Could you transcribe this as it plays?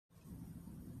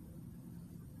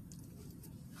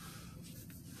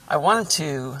I wanted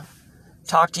to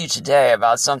talk to you today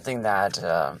about something that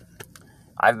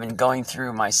I've been going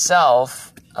through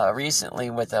myself recently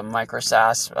with a micro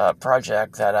SaaS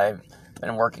project that I've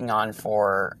been working on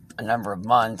for a number of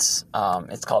months.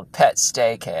 It's called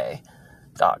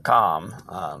PetStayK.com.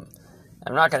 I'm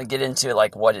not going to get into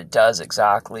like what it does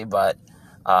exactly, but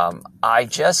I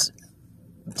just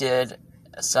did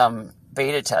some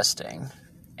beta testing,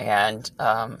 and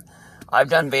I've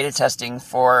done beta testing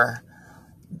for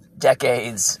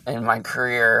decades in my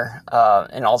career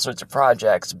in all sorts of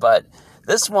projects, but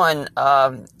this one,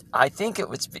 I think it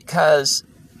was because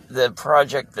the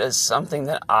project is something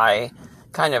that I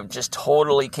kind of just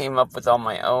totally came up with on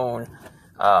my own,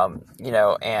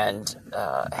 and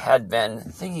had been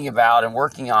thinking about and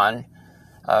working on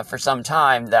for some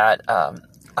time, that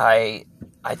I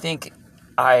think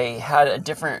I had a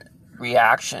different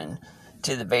reaction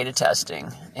to the beta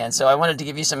testing. And so I wanted to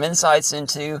give you some insights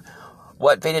into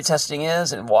what beta testing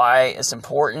is and why it's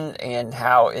important and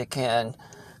how it can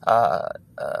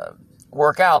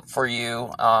work out for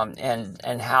you,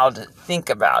 and how to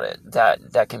think about it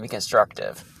that can be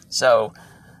constructive. So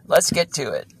let's get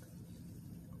to it.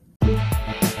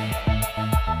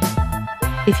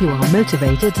 If you are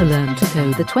motivated to learn to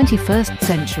code the 21st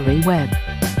century web,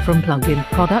 from plugin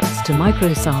products to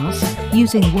micro SaaS,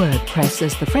 using WordPress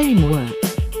as the framework,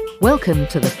 welcome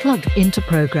to the Plugged Into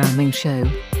Programming Show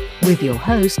with your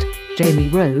host, Jamie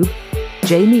Rowe.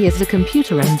 Jamie is a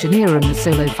computer engineer and the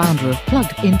solo founder of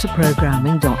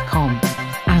PluggedIntoProgramming.com.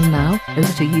 And now,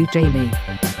 over to you, Jamie.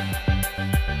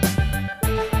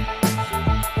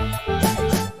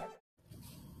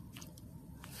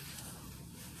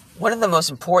 One of the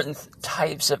most important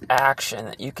types of action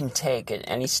that you can take at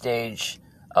any stage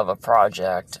of a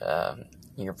project,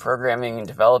 you're programming and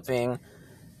developing,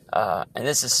 and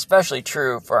this is especially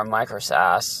true for a micro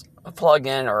SaaS, a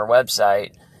plugin, or a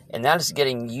website, and that is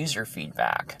getting user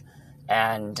feedback.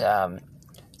 And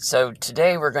so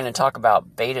today we're going to talk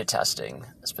about beta testing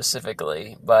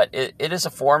specifically, but it is a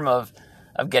form of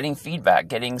getting feedback,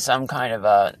 getting some kind of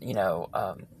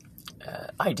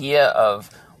idea of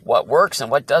what works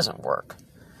and what doesn't work.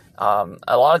 A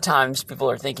lot of times people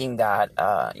are thinking that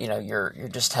you're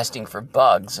just testing for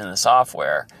bugs in the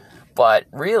software, but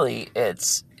really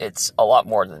it's a lot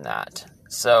more than that.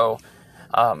 So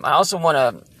I also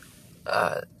want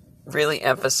to really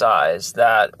emphasize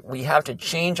that we have to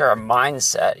change our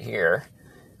mindset here.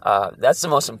 That's the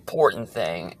most important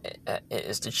thing,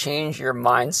 is to change your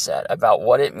mindset about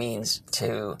what it means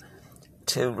to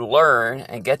learn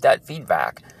and get that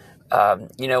feedback.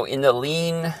 In the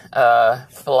lean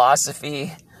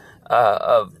philosophy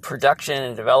of production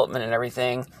and development and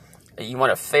everything, you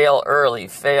want to fail early,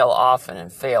 fail often,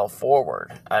 and fail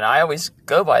forward. And I always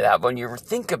go by that. When you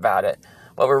think about it,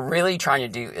 what we're really trying to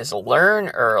do is learn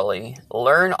early,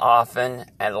 learn often,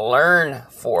 and learn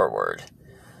forward.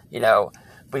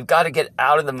 We've got to get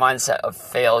out of the mindset of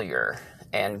failure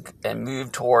and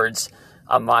move towards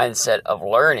a mindset of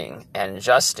learning and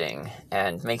adjusting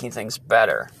and making things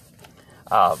better.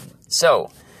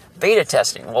 So, beta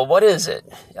testing. Well, what is it?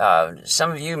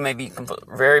 Some of you may be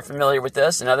very familiar with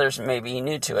this, and others may be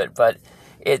new to it. But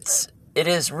it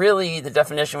is really, the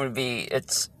definition would be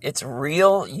it's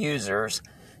real users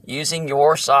using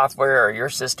your software or your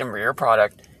system or your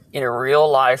product in a real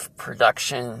life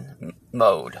production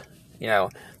mode.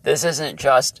 This isn't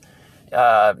just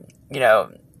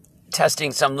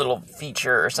testing some little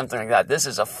feature or something like that. This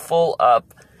is a full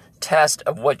up test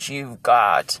of what you've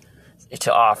got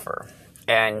to offer.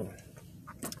 And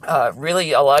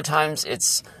really, a lot of times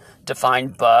it's to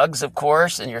find bugs, of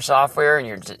course, in your software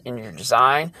and in your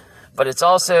design, but it's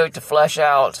also to flesh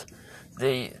out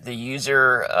the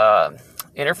user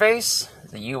interface,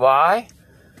 the UI,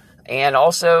 and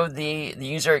also the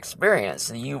user experience,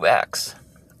 the UX.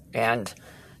 And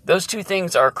those two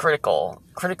things are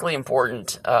critically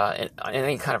important in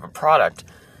any kind of a product.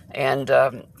 And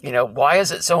why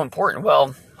is it so important?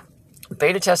 Well,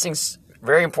 beta testing's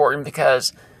very important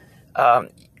because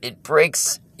it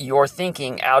breaks your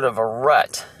thinking out of a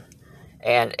rut.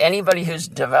 And anybody who's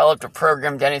developed or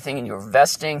programmed anything, and you're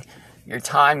investing your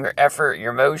time, your effort,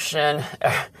 your emotion,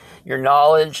 your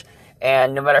knowledge,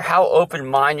 and no matter how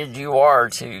open-minded you are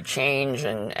to change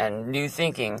and new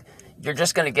thinking, you're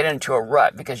just going to get into a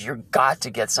rut because you've got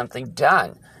to get something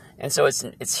done. And so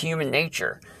it's human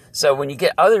nature. So when you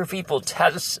get other people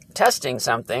testing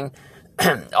something,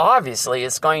 obviously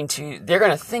they're going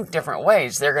to think different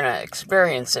ways. They're going to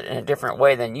experience it in a different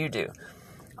way than you do.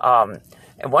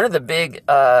 And one of the big,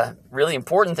 really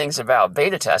important things about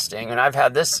beta testing, and I've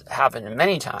had this happen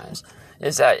many times,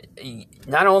 is that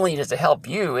not only does it help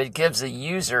you, it gives the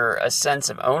user a sense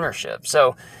of ownership.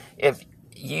 So if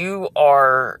you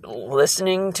are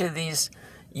listening to these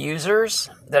users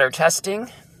that are testing,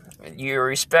 you're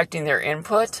respecting their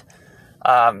input,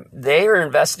 they are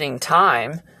investing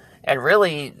time, and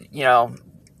really,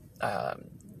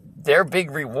 their big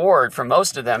reward for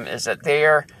most of them is that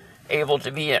they're able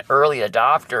to be an early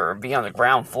adopter or be on the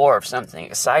ground floor of something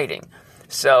exciting.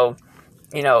 So,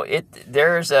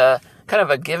 there's a kind of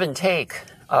a give and take,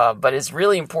 but it's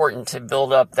really important to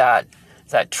build up that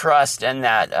trust and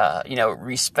that,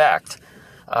 respect.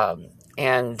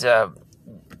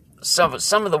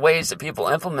 Some of the ways that people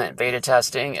implement beta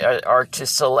testing are to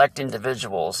select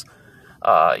individuals,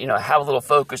 have a little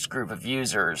focus group of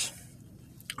users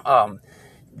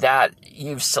that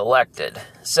you've selected.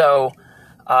 So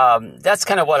that's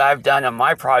kind of what I've done on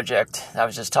my project I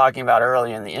was just talking about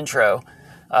earlier in the intro.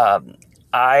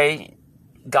 I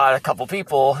got a couple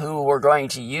people who were going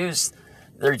to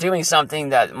they're doing something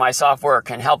that my software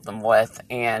can help them with,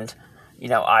 and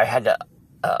I had to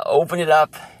open it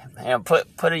up and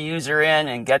put a user in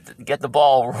and get the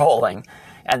ball rolling,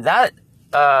 and that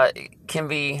can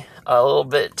be a little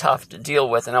bit tough to deal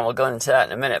with, and I will go into that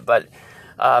in a minute. But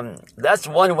that's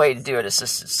one way to do it, is to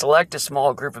select a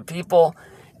small group of people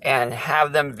and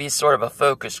have them be sort of a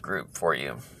focus group for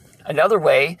you. Another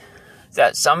way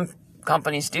that some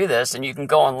companies do this, and you can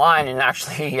go online and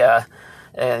actually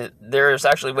there's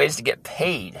actually ways to get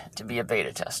paid to be a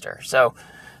beta tester. So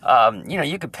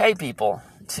you could pay people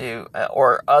to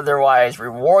or otherwise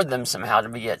reward them somehow to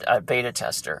be a beta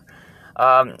tester.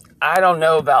 I don't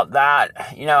know about that.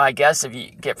 I guess if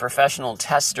you get professional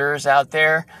testers out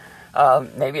there,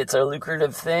 maybe it's a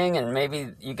lucrative thing, and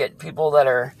maybe you get people that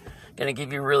are going to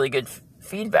give you really good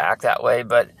feedback that way.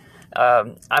 But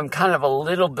I'm kind of a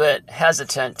little bit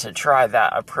hesitant to try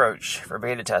that approach for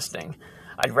beta testing.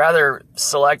 I'd rather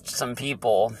select some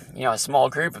people, a small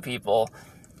group of people,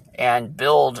 and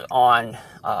build on,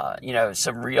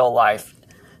 some real life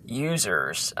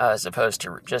users as opposed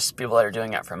to just people that are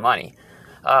doing it for money.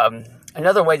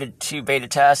 Another way to beta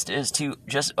test is to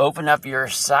just open up your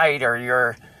site or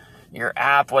your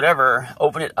app, whatever,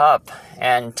 open it up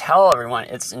and tell everyone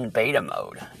it's in beta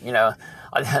mode.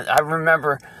 I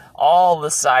remember all the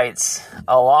sites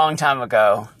a long time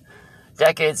ago,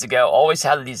 decades ago, always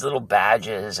had these little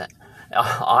badges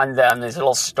on them, these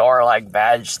little star-like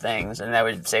badge things, and they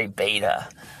would say beta,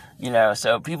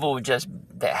 so people would just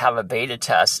have a beta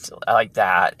test like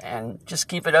that and just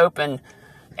keep it open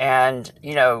and,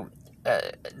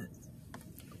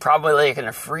 probably like in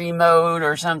a free mode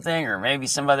or something, or maybe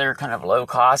some other kind of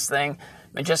low-cost thing,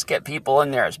 and just get people in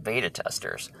there as beta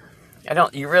testers.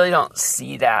 You really don't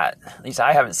see that. At least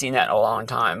I haven't seen that in a long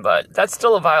time, but that's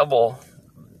still a viable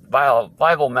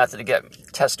method to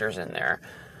get testers in there.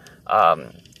 Now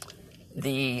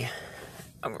we're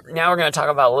going to talk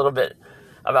about a little bit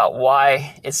about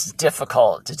why it's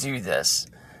difficult to do this,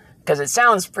 because it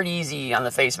sounds pretty easy on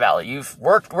the face value. You've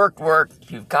worked.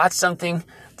 You've got something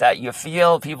that you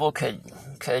feel people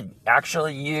could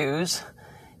actually use,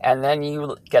 and then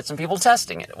you get some people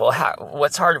testing it. Well,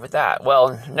 what's hard with that?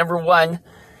 Well, number one,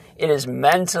 it is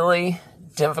mentally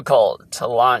difficult to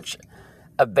launch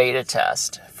a beta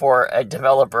test for a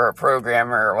developer, a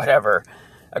programmer, or whatever,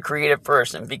 a creative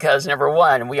person, because number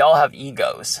one, we all have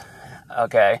egos,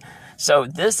 okay? So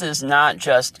this is not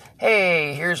just,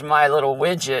 hey, here's my little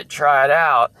widget, try it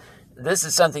out. This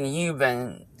is something you've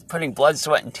been putting blood,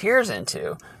 sweat, and tears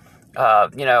into.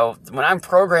 When I'm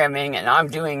programming and I'm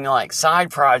doing like side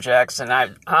projects and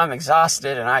I'm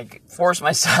exhausted and I force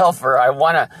myself, or I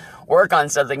want to work on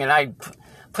something and I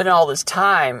put in all this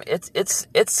time, it's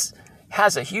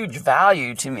has a huge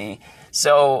value to me.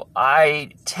 So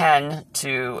I tend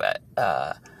to,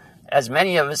 as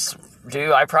many of us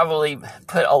do, I probably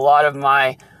put a lot of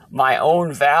my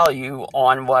own value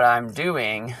on what I'm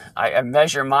doing. I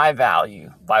measure my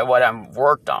value by what I'm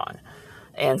worked on.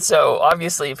 And so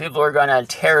obviously if people are going to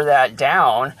tear that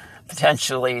down,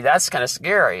 potentially, that's kind of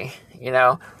scary,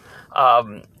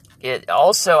 It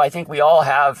also, I think we all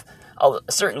have a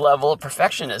certain level of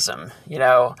perfectionism,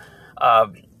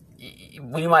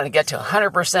 we want to get to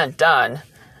 100% done,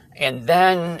 and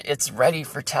then it's ready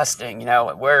for testing,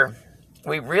 where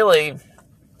we really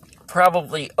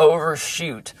probably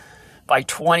overshoot by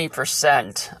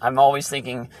 20%. I'm always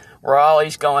thinking we're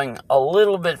always going a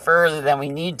little bit further than we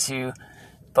need to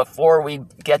before we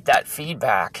get that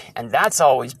feedback, and that's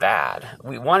always bad.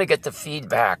 We want to get the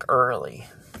feedback early.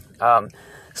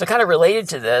 So kind of related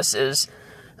to this is,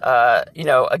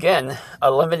 again,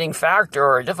 a limiting factor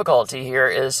or a difficulty here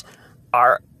is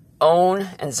our own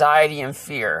anxiety and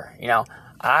fear.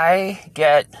 I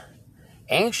get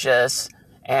anxious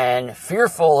and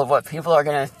fearful of what people are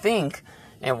going to think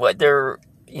and what they're,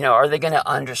 are they going to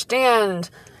understand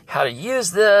how to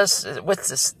use this? What's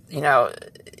this,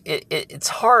 it's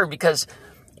hard because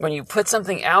when you put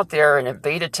something out there in a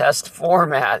beta test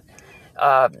format,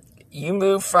 you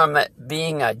move from it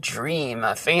being a dream,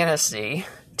 a fantasy,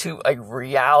 to a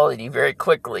reality very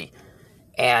quickly.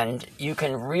 And you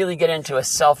can really get into a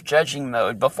self-judging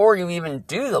mode before you even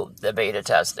do the beta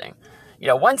testing.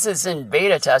 Once it's in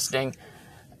beta testing,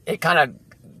 it kind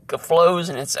of flows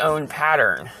in its own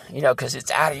pattern, because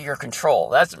it's out of your control.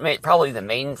 That's probably the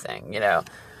main thing,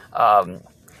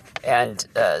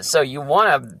 so you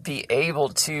want to be able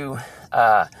to,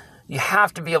 you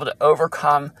have to be able to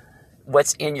overcome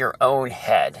what's in your own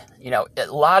head. A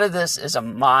lot of this is a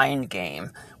mind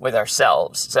game with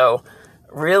ourselves. So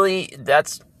really,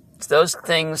 those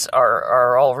things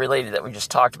are all related that we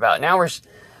just talked about. Now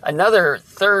another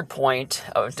third point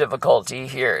of difficulty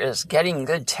here is getting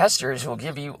good testers who will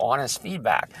give you honest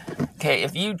feedback. Okay,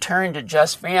 if you turn to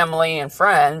just family and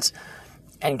friends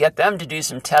and get them to do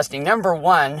some testing, number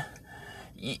one,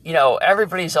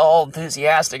 everybody's all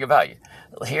enthusiastic about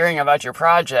hearing about your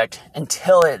project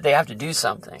until they have to do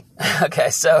something. Okay,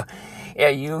 so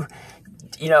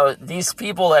these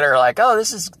people that are like, oh,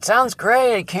 sounds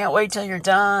great, can't wait till you're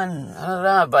done,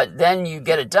 but then you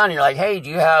get it done, and you're like, hey, do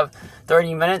you have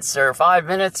 30 minutes or 5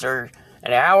 minutes or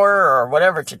an hour or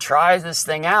whatever to try this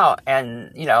thing out?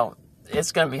 And,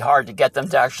 it's going to be hard to get them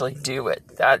to actually do it.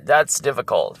 That's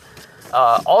difficult.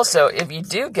 Also, if you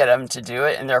do get them to do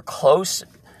it and they're close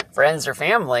friends or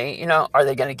family, are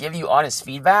they going to give you honest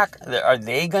feedback? Are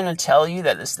they going to tell you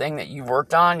that this thing that you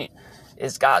worked on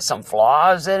it's got some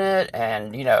flaws in it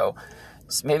and,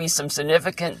 maybe some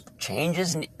significant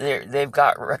changes? They've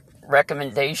got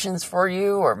recommendations for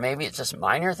you, or maybe it's just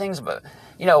minor things, but,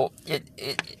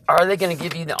 are they going to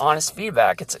give you the honest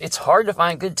feedback? It's hard to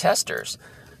find good testers.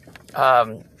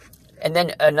 And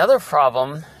then another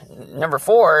problem, number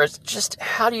 4, is just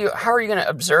how are you going to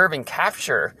observe and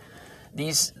capture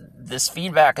this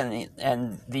feedback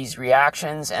and these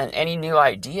reactions and any new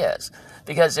ideas?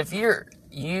 Because if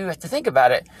you have to think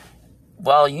about it,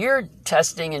 while you're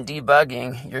testing and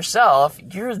debugging yourself,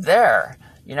 you're there.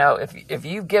 If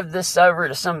you give this over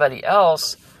to somebody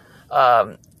else,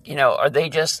 are they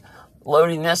just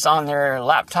loading this on their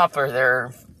laptop or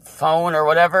their phone or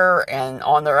whatever and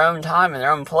on their own time in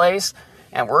their own place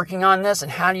and working on this?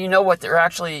 And how do you know what they're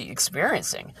actually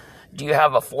experiencing? Do you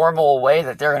have a formal way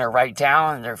that they're going to write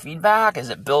down their feedback? Is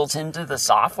it built into the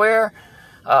software?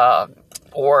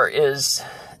 Or is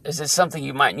this something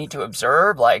you might need to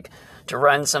observe, like to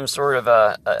run some sort of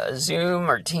a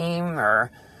Zoom or Team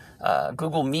or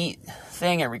Google Meet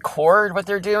thing and record what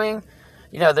they're doing?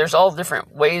 There's all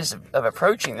different ways of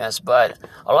approaching this, but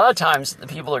a lot of times the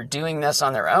people are doing this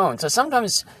on their own. So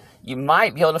sometimes you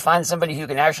might be able to find somebody who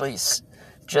can actually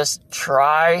just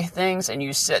try things, and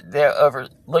you sit there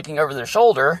looking over their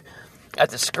shoulder at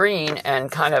the screen and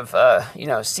kind of,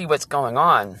 see what's going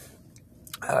on.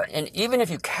 And even if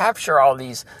you capture all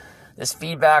this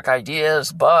feedback,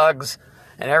 ideas, bugs,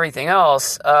 and everything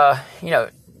else,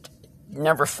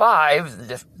 number 5,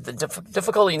 the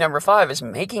difficulty number 5 is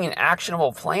making an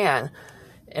actionable plan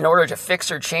in order to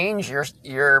fix or change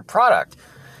your product.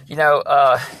 You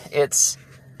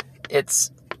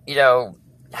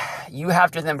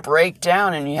have to then break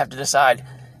down and you have to decide,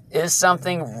 is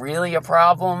something really a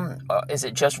problem? Is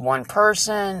it just one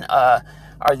person?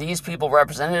 Are these people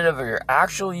representative of your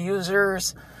actual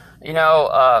users?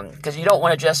 Because you don't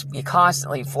want to just be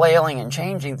constantly flailing and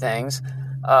changing things,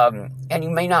 and you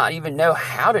may not even know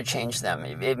how to change them.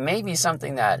 It may be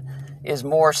something that is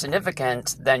more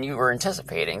significant than you were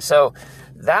anticipating. So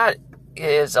that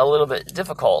is a little bit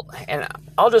difficult. And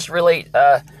I'll just relate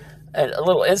a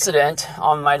little incident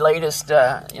on my latest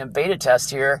beta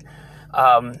test here.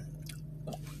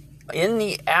 In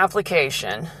the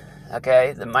application,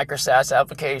 okay, the MicroSAS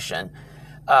application,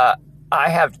 I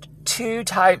have 2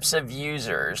 types of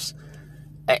users,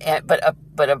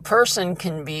 but a person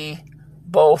can be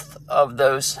both of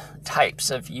those types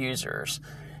of users.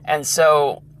 And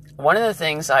so one of the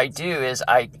things I do is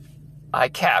I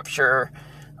capture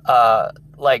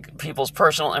like people's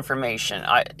personal information.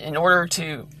 In order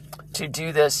to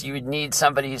do this, you would need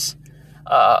somebody's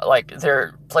like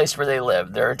their place where they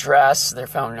live, their address, their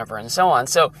phone number, and so on.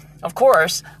 So of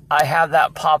course I have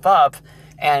that pop up,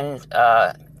 and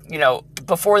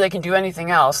before they can do anything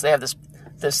else, they have this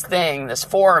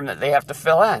form that they have to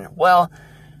fill in. Well,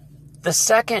 the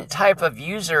second type of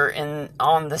user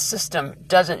on the system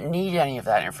doesn't need any of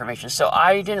that information. So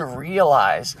I didn't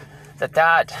realize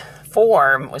that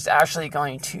form was actually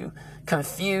going to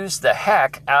confuse the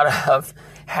heck out of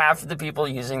half of the people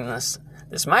using this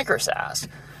micro SaaS.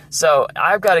 So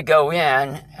I've got to go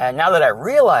in, and now that I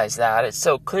realize that, it's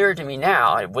so clear to me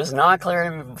now. It was not clear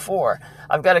to me before.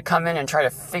 I've got to come in and try to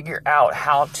figure out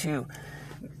how to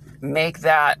make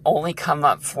that only come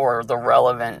up for the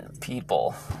relevant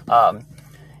people.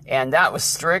 And that was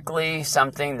strictly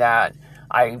something that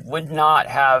I would not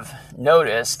have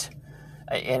noticed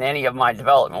in any of my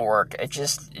development work. It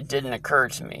didn't occur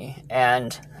to me.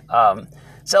 And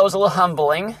so it was a little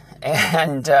humbling,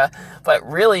 and but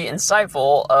really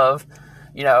insightful of,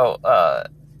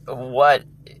 what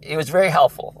it was very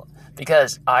helpful,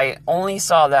 because I only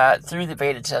saw that through the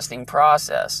beta testing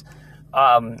process.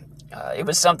 It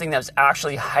was something that was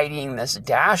actually hiding this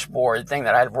dashboard thing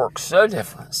that I'd worked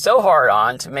so hard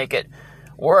on to make it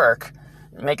work,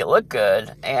 make it look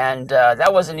good, and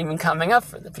that wasn't even coming up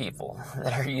for the people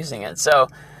that are using it. So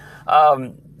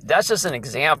that's just an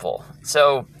example.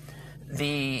 So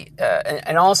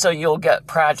and also you'll get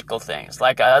practical things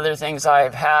like other things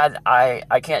I've had.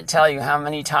 I can't tell you how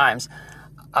many times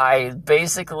I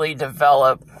basically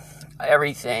develop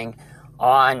everything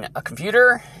on a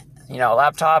computer, a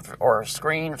laptop or a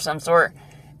screen of some sort,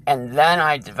 and then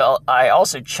I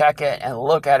also check it and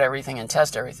look at everything and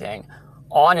test everything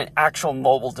on an actual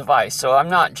mobile device. So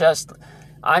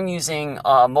I'm using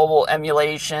mobile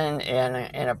emulation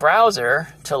in a browser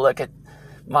to look at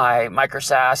my micro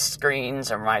SaaS screens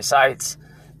or my sites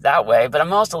that way, but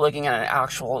I'm also looking at an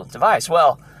actual device.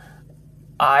 Well,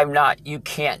 you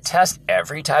can't test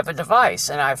every type of device,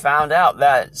 and I found out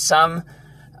that some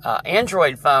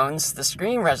Android phones, the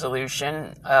screen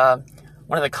resolution,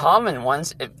 one of the common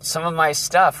ones, some of my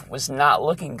stuff was not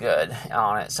looking good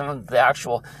on it. Some of the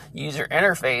actual user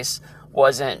interface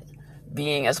wasn't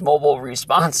being as mobile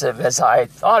responsive as I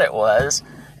thought it was.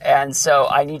 And so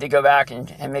I need to go back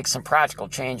and make some practical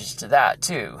changes to that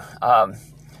too.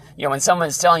 When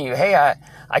someone's telling you, hey,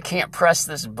 I can't press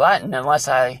this button unless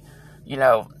I,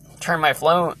 turn my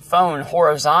phone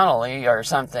horizontally or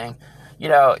something,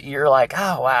 you're like,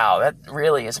 oh, wow, that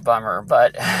really is a bummer.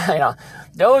 But,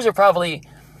 those are probably,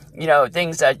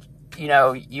 things that,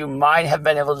 you might have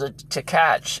been able to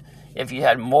catch if you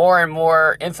had more and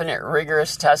more infinite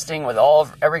rigorous testing with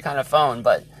every kind of phone.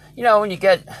 But, when you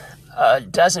get a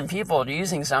dozen people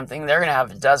using something, they're going to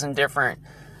have a dozen different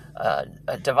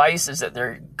devices that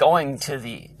they're going to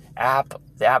the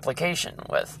application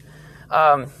with.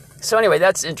 So anyway,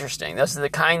 that's interesting. Those are the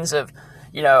kinds of,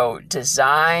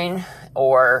 design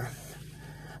or,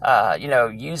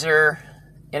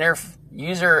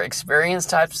 user experience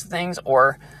types of things,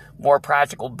 or more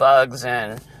practical bugs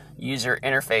and user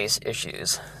interface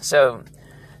issues. So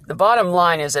the bottom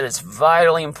line is that it's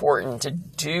vitally important to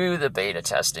do the beta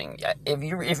testing.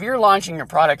 If you're launching your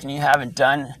product and you haven't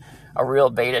done a real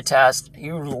beta test,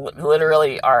 you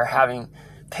literally are having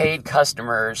paid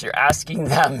customers. You're asking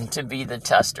them to be the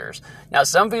testers. Now,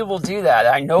 some people do that.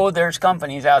 I know there's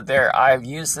companies out there. I've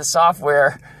used the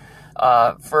software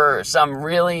for some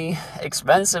really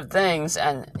expensive things,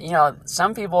 and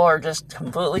some people are just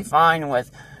completely fine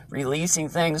with releasing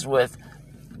things with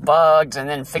bugs and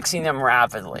then fixing them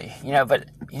rapidly, but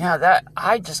that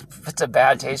puts a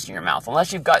bad taste in your mouth.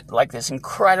 Unless you've got like this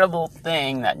incredible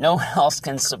thing that no one else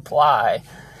can supply,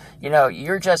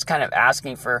 you're just kind of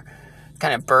asking for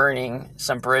kind of burning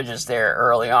some bridges there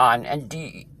early on. And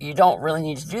you don't really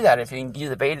need to do that. If you can do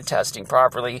the beta testing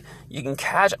properly, you can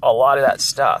catch a lot of that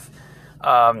stuff.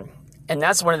 And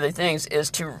that's one of the things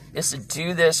is to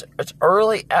do this as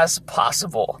early as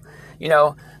possible.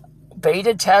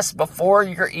 Beta test before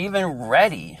you're even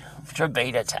ready to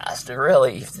beta test,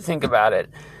 really, if you think about it.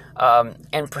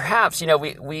 And perhaps,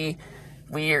 we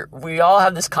all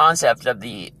have this concept of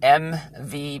the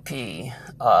MVP,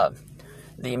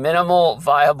 the minimal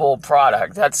viable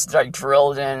product. That's like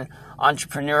drilled in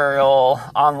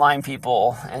entrepreneurial online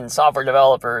people and software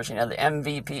developers, the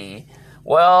MVP.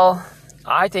 Well,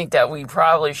 I think that we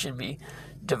probably should be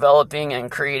developing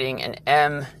and creating an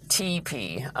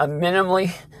MTP, a minimal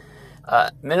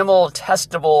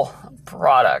testable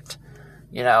product.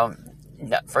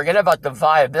 Forget about the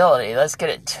viability. Let's get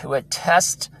it to a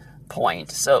test point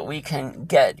so we can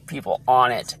get people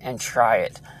on it and try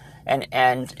it.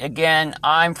 And again,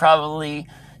 I'm probably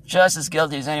just as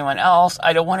guilty as anyone else.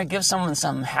 I don't want to give someone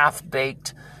some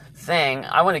half-baked thing.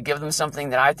 I want to give them something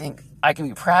that I think I can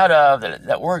be proud of,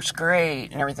 that works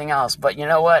great and everything else. But you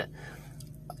know what?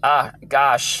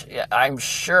 I'm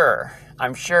sure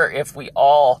if we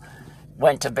all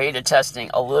went to beta testing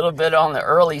a little bit on the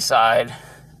early side,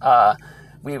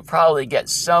 we would probably get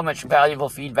so much valuable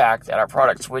feedback that our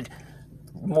products would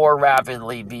more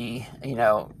rapidly be,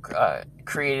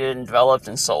 created and developed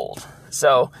and sold.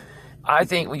 So I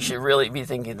think we should really be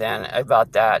thinking then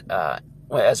about that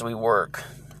as we work.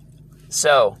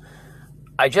 So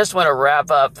I just want to wrap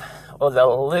up with a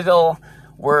little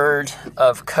word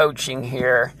of coaching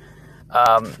here,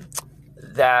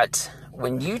 that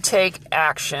when you take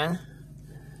action,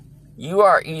 you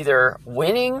are either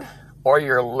winning or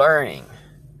you're learning.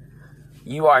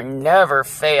 You are never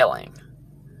failing.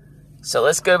 So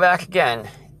let's go back again.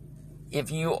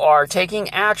 If you are taking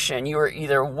action, you are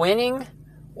either winning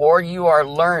or you are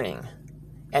learning.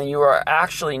 And you are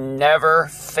actually never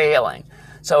failing.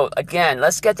 So again,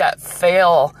 let's get that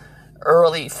fail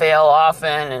early, fail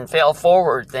often, and fail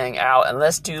forward thing out. And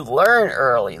let's do learn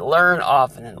early, learn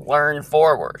often, and learn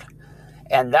forward.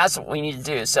 And that's what we need to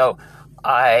do. So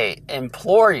I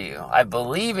implore you, I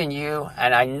believe in you,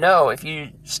 and I know if you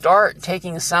start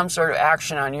taking some sort of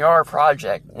action on your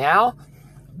project now,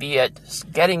 be it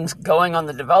getting going on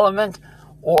the development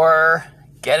or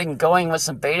getting going with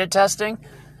some beta testing,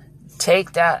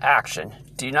 take that action.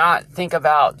 Do not think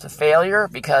about the failure,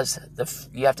 because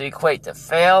you have to equate the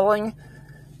failing.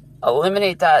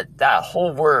 Eliminate that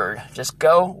whole word. Just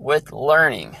go with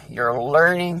learning. You're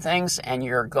learning things and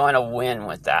you're going to win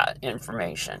with that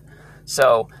information.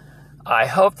 So I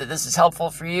hope that this is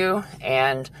helpful for you,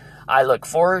 and I look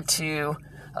forward to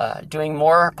doing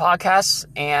more podcasts,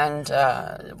 and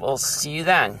we'll see you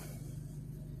then.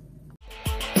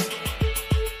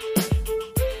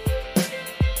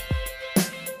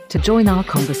 To join our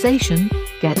conversation,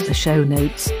 get the show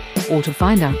notes, or to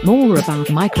find out more about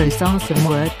MicroSAS and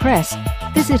WordPress,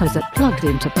 visit us at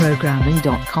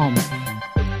PluggedIntoProgramming.com.